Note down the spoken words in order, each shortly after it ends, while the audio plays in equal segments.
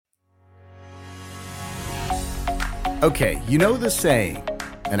Okay, you know the saying,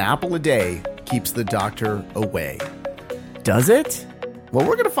 an apple a day keeps the doctor away. Does it? Well,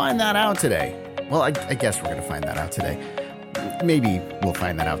 we're going to find that out today. Well, I guess we're going to find that out today. Maybe we'll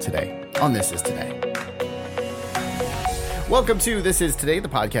find that out today on This Is Today. Welcome to This Is Today, the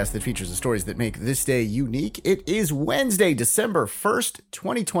podcast that features the stories that make this day unique. It is Wednesday, December 1st,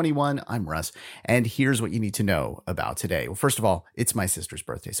 2021. I'm Russ, and here's what you need to know about today. Well, first of all, it's my sister's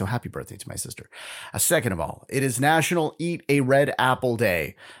birthday, so happy birthday to my sister. Second of all, it is National Eat a Red Apple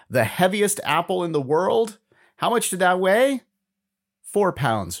Day. The heaviest apple in the world? How much did that weigh? 4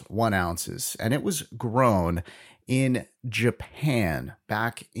 pounds, 1 ounces, and it was grown in Japan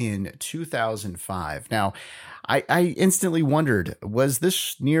back in 2005. Now, I instantly wondered, was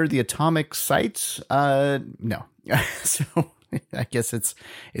this near the atomic sites? No. So I guess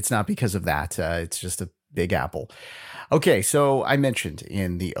it's not because of that. It's just a big apple. Okay, so I mentioned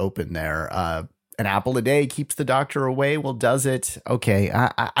in the open there, an apple a day keeps the doctor away. Well, does it? Okay,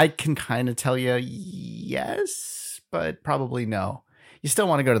 I can kind of tell you yes, but probably no. You still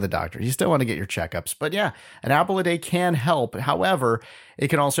want to go to the doctor. You still want to get your checkups. But yeah, an apple a day can help. However, it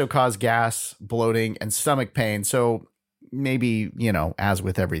can also cause gas, bloating, and stomach pain. So maybe, as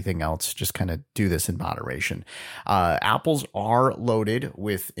with everything else, just kind of do this in moderation. Apples are loaded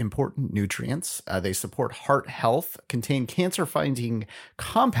with important nutrients. They support heart health, contain cancer-fighting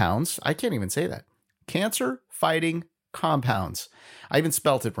compounds. I can't even say that. Cancer-fighting compounds. I even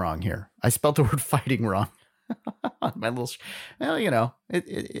spelt it wrong here. I spelt the word fighting wrong. My little,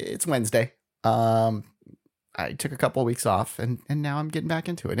 it's Wednesday. I took a couple of weeks off and now I'm getting back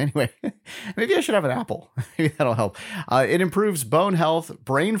into it. Anyway, maybe I should have an apple. Maybe that'll help. It improves bone health,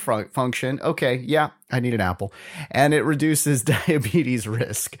 brain function. Okay. Yeah, I need an apple. And it reduces diabetes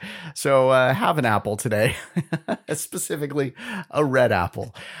risk. So have an apple today, specifically a red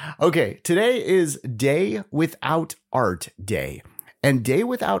apple. Okay. Today is Day Without Art Day. And Day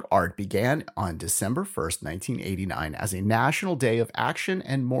Without Art began on December 1st, 1989 as a national day of action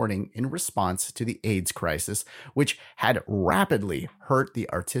and mourning in response to the AIDS crisis, which had rapidly hurt the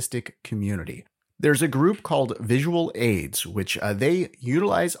artistic community. There's a group called Visual AIDS, which they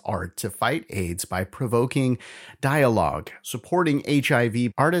utilize art to fight AIDS by provoking dialogue, supporting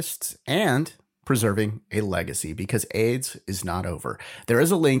HIV artists, and preserving a legacy, because AIDS is not over. There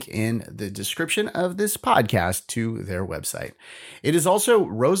is a link in the description of this podcast to their website. It is also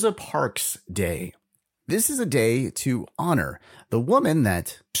Rosa Parks Day. This is a day to honor the woman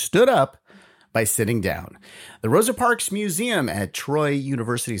that stood up by sitting down. The Rosa Parks Museum at Troy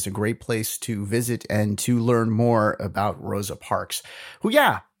University is a great place to visit and to learn more about Rosa Parks, who,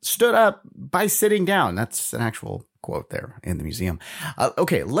 stood up by sitting down. That's an actual quote there in the museum.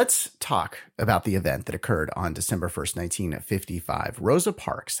 Okay, let's talk about the event that occurred on December 1st, 1955. Rosa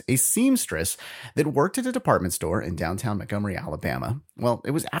Parks, a seamstress that worked at a department store in downtown Montgomery, Alabama. Well,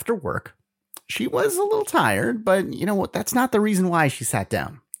 it was after work. She was a little tired, but you know what? That's not the reason why she sat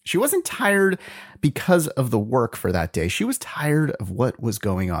down. She wasn't tired because of the work for that day. She was tired of what was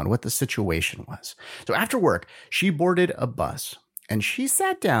going on, what the situation was. So after work, she boarded a bus. And she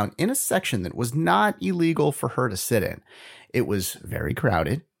sat down in a section that was not illegal for her to sit in. It was very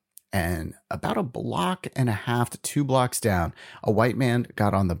crowded, and about 1.5 blocks to 2 blocks down, a white man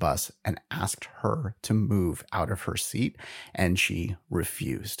got on the bus and asked her to move out of her seat, and she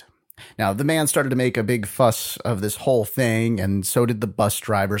refused. Now, the man started to make a big fuss of this whole thing, and so did the bus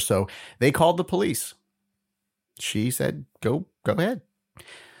driver, so they called the police. She said, go ahead.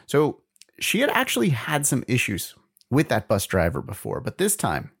 So she had actually had some issues with that bus driver before, but this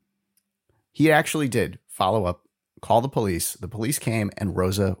time he actually did follow up, call the police. The police came and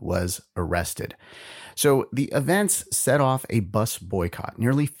Rosa was arrested. So the events set off a bus boycott.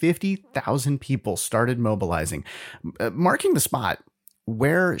 Nearly 50,000 people started mobilizing. Marking the spot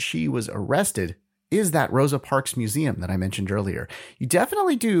where she was arrested is that Rosa Parks Museum that I mentioned earlier. You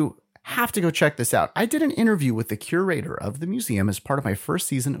definitely do have to go check this out. I did an interview with the curator of the museum as part of my first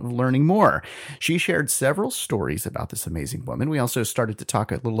season of Learning More. She shared several stories about this amazing woman. We also started to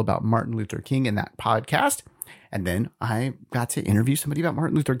talk a little about Martin Luther King in that podcast. And then I got to interview somebody about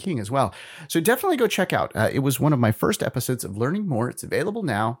Martin Luther King as well. So definitely go check out. It was one of my first episodes of Learning More. It's available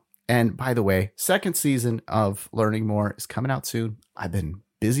now. And by the way, second season of Learning More is coming out soon. I've been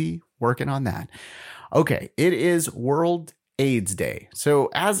busy working on that. Okay, it is World AIDS Day.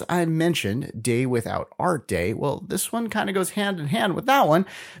 So as I mentioned, Day Without Art Day, well, this one kind of goes hand in hand with that one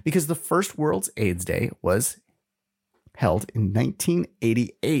because the first World's AIDS Day was held in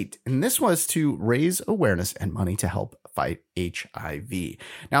 1988. And this was to raise awareness and money to help fight HIV.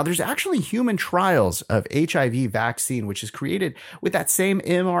 Now, there's actually human trials of HIV vaccine, which is created with that same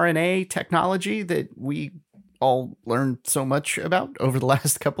mRNA technology that we all learned so much about over the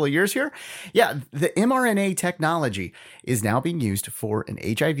last couple of years here. Yeah, the mRNA technology is now being used for an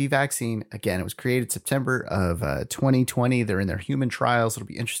HIV vaccine. Again, it was created September of 2020. They're in their human trials. It'll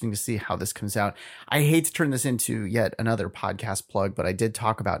be interesting to see how this comes out. I hate to turn this into yet another podcast plug, but I did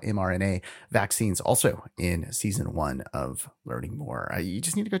talk about mRNA vaccines also in season 1 of Learning More. You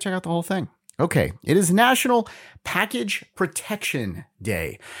just need to go check out the whole thing. Okay, it is National Package Protection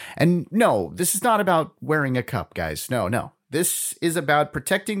Day. And no, this is not about wearing a cup, guys. No. This is about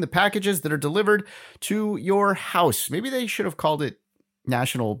protecting the packages that are delivered to your house. Maybe they should have called it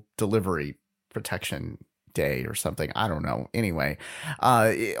National Delivery Protection Day or something. I don't know. Anyway,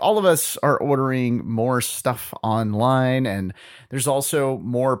 all of us are ordering more stuff online, and there's also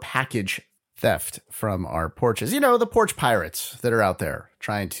more package theft from our porches. You know, the porch pirates that are out there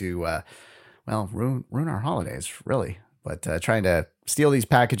trying to ruin our holidays, really. But trying to steal these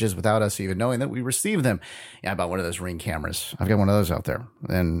packages without us even knowing that we received them. Yeah, I bought one of those Ring cameras. I've got one of those out there.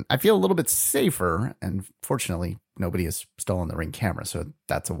 And I feel a little bit safer. And fortunately, nobody has stolen the Ring camera. So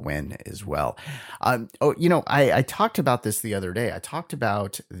that's a win as well. I talked about this the other day. I talked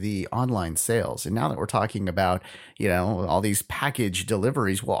about the online sales. And now that we're talking about, all these package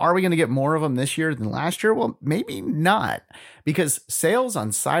deliveries, well, are we going to get more of them this year than last year? Well, maybe not. Because sales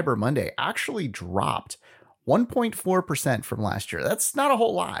on Cyber Monday actually dropped 1.4% from last year. That's not a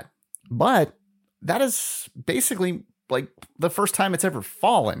whole lot, but that is basically like the first time it's ever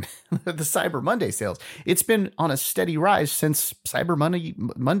fallen, the Cyber Monday sales. It's been on a steady rise since Cyber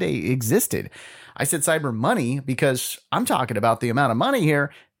Monday existed. I said Cyber Money because I'm talking about the amount of money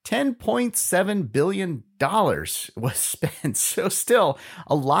here. $10.7 billion was spent. So still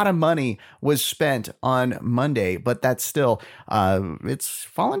a lot of money was spent on Monday, but that's still, it's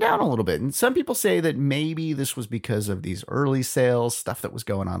fallen down a little bit. And some people say that maybe this was because of these early sales, stuff that was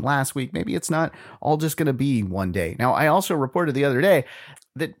going on last week. Maybe it's not all just going to be one day. Now, I also reported the other day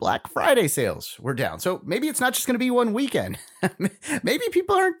that Black Friday sales were down. So maybe it's not just going to be one weekend. Maybe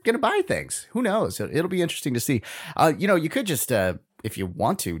people aren't going to buy things. Who knows? It'll be interesting to see. You could just, if you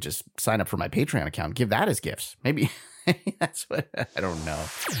want to, just sign up for my Patreon account, give that as gifts. Maybe that's what, I don't know.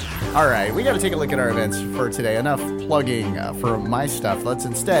 All right, we got to take a look at our events for today. Enough plugging for my stuff. Let's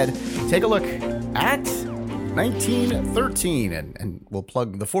instead take a look at 1913, and we'll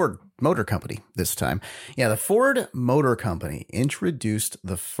plug the Ford Motor Company this time. Yeah, the Ford Motor Company introduced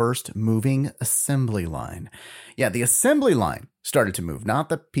the first moving assembly line. Yeah, the assembly line started to move, not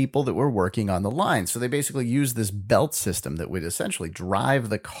the people that were working on the line. So they basically used this belt system that would essentially drive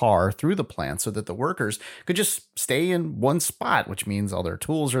the car through the plant so that the workers could just stay in one spot, which means all their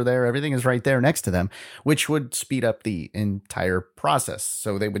tools are there. Everything is right there next to them, which would speed up the entire process.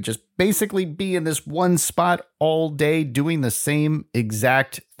 So they would just basically be in this one spot all day doing the same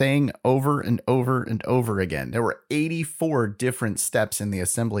exact thing over and over and over again. There were 84 different steps in the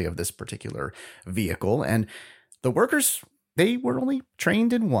assembly of this particular vehicle, and the workers, they were only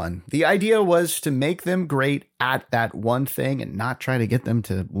trained in one. The idea was to make them great at that one thing and not try to get them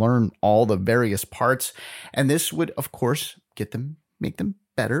to learn all the various parts. And this would, of course, make them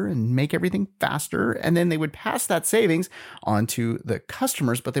better and make everything faster. And then they would pass that savings on to the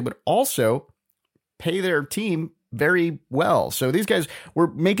customers, but they would also pay their team very well. So these guys were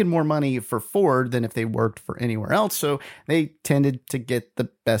making more money for Ford than if they worked for anywhere else. So they tended to get the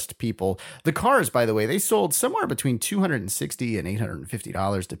best people. The cars, by the way, they sold somewhere between $260 and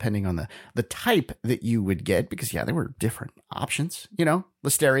 $850, depending on the type that you would get, because there were different options, the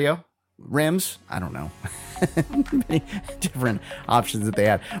stereo, rims, I don't know, many different options that they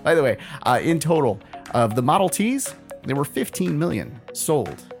had. By the way, in total of the Model Ts, there were 15 million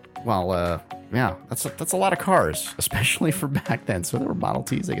sold. Well, that's a lot of cars, especially for back then. So there were Model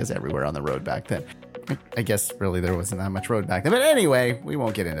Ts, I guess, everywhere on the road back then. I guess really there wasn't that much road back then. But anyway, we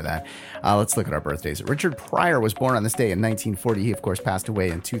won't get into that. Let's look at our birthdays. Richard Pryor was born on this day in 1940. He, of course, passed away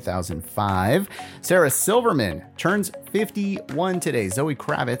in 2005. Sarah Silverman turns 51 today. Zoe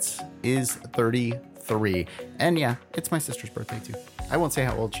Kravitz is 33. And yeah, it's my sister's birthday, too. I won't say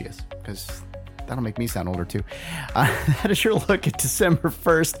how old she is because that'll make me sound older too. That is your look at December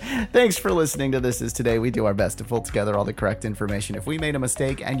 1st. Thanks for listening to This Is Today. We do our best to pull together all the correct information. If we made a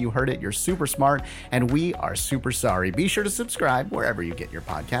mistake and you heard it, you're super smart, and we are super sorry. Be sure to subscribe wherever you get your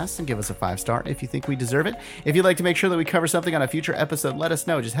podcasts and give us a 5-star if you think we deserve it. If you'd like to make sure that we cover something on a future episode, let us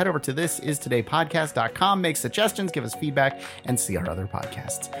know. Just head over to thisistodaypodcast.com, make suggestions, give us feedback, and see our other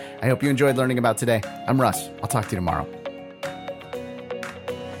podcasts. I hope you enjoyed learning about today. I'm Russ. I'll talk to you tomorrow.